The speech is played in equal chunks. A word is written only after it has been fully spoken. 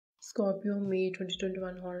Scorpio, May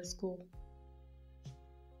 2021 horoscope.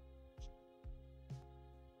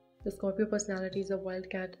 The Scorpio personality is a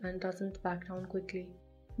wildcat and doesn't back down quickly.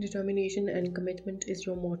 Determination and commitment is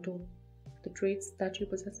your motto. The traits that you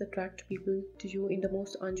possess attract people to you in the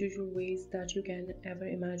most unusual ways that you can ever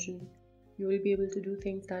imagine. You will be able to do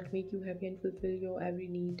things that make you happy and fulfill your every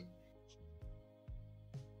need.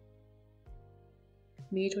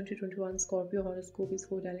 May 2021 Scorpio horoscope is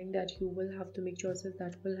foretelling that you will have to make choices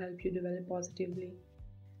that will help you develop positively.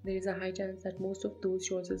 There is a high chance that most of those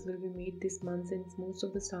choices will be made this month since most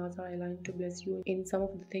of the stars are aligned to bless you in some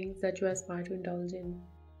of the things that you aspire to indulge in.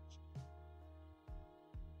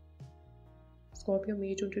 Scorpio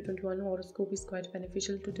May 2021 horoscope is quite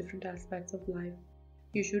beneficial to different aspects of life.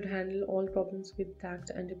 You should handle all problems with tact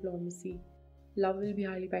and diplomacy. Love will be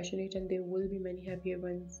highly passionate and there will be many happy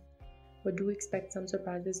events, but do expect some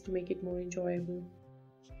surprises to make it more enjoyable.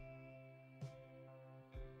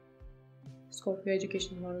 Scorpio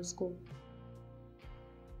education horoscope.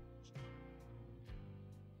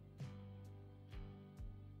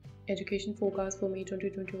 Education forecasts for May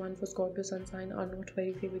 2021 for Scorpio sun sign are not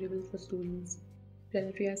very favorable for students.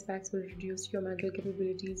 Planetary aspects will reduce your mental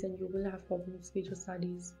capabilities and you will have problems with your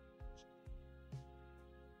studies.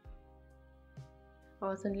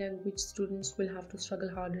 Arts and language students will have to struggle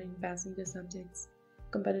harder in passing their subjects.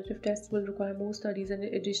 Competitive tests will require more studies and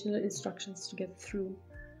additional instructions to get through.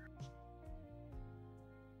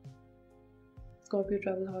 Scorpio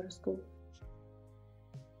travel horoscope.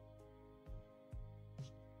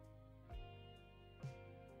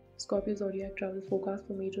 Scorpio zodiac travel forecast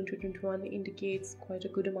for May 2021 indicates quite a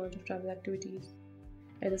good amount of travel activities.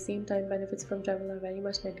 At the same time, benefits from travel are very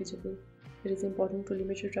much negligible. It is important to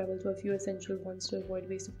limit your travel to a few essential ones to avoid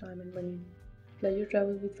waste of time and money. Pleasure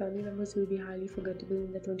travel with family members will be highly forgettable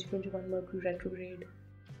in the 2021 Mercury retrograde.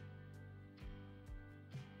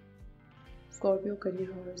 Scorpio career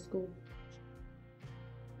horoscope.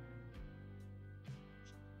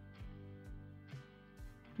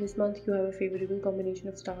 This month you have a favorable combination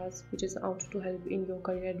of stars which is out to help in your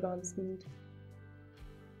career advancement.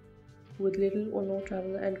 With little or no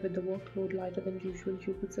travel and with the workload lighter than usual,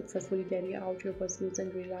 you could successfully carry out your pursuits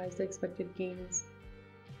and realize the expected gains.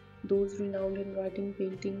 Those renowned in writing,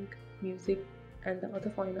 painting, music, and the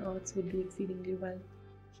other fine arts would do exceedingly well.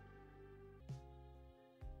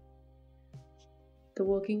 The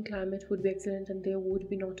working climate would be excellent and there would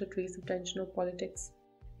be not a trace of tension or politics.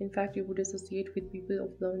 In fact, you would associate with people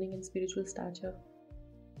of learning and spiritual stature,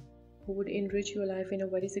 who would enrich your life in a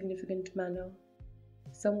very significant manner.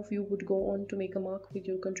 Some of you would go on to make a mark with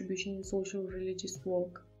your contribution in social or religious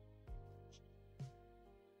work.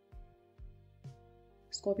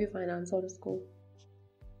 Scorpio finance horoscope.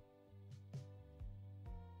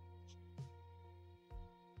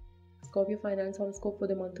 Scorpio finance horoscope for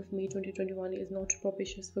the month of May 2021 is not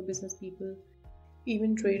propitious for business people.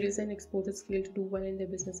 Even traders and exporters fail to do well in their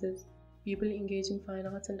businesses. People engaged in fine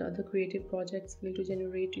arts and other creative projects fail to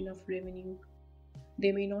generate enough revenue.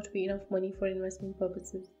 There may not be enough money for investment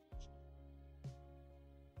purposes.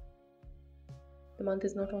 The month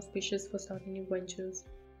is not auspicious for starting new ventures.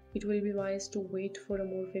 It will be wise to wait for a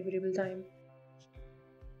more favorable time.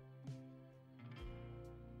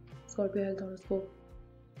 Scorpio health horoscope.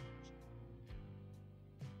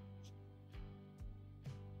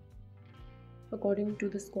 According to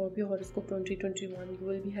the Scorpio horoscope 2021, you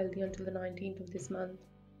will be healthy until the 19th of this month,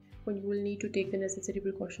 when you will need to take the necessary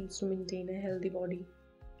precautions to maintain a healthy body.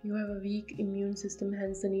 You have a weak immune system,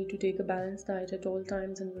 hence the need to take a balanced diet at all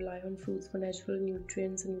times and rely on fruits for natural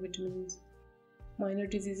nutrients and vitamins. Minor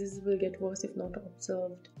diseases will get worse if not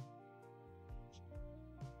observed.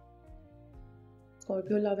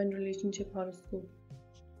 Scorpio love and relationship horoscope.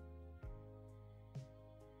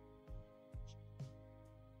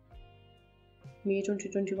 May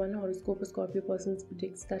 2021 horoscope for Scorpio persons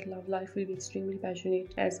predicts that love life will be extremely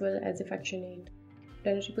passionate as well as affectionate.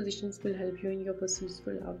 Planetary positions will help you in your pursuits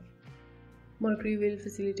for love. Mercury will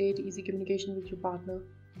facilitate easy communication with your partner.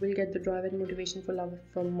 You will get the drive and motivation for love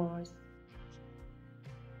from Mars.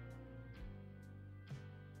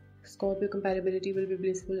 Scorpio compatibility will be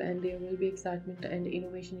blissful and there will be excitement and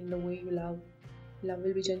innovation in the way you love. Love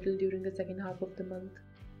will be gentle during the second half of the month.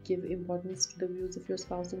 Give importance to the views of your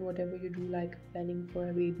spouse in whatever you do, like planning for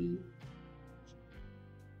a baby.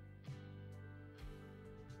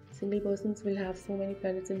 Single persons will have so many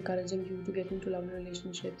planets encouraging you to get into love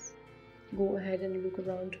relationships. Go ahead and look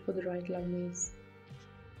around for the right love mates.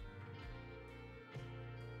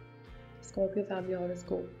 Scorpio family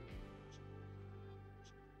horoscope.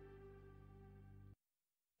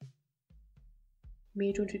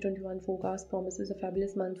 May 2021 forecast promises a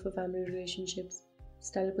fabulous month for family relationships.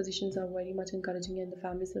 Stellar positions are very much encouraging and the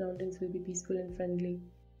family surroundings will be peaceful and friendly.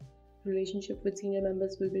 Relationship with senior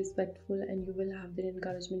members will be respectful and you will have their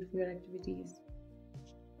encouragement for your activities.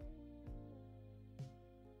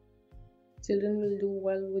 Children will do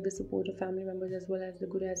well with the support of family members as well as the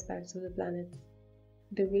good aspects of the planets.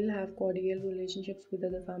 They will have cordial relationships with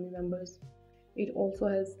other family members. It also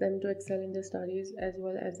helps them to excel in their studies as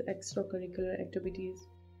well as extracurricular activities.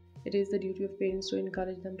 It is the duty of parents to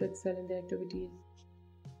encourage them to excel in their activities.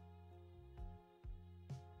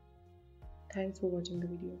 Thanks for watching the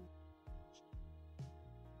video.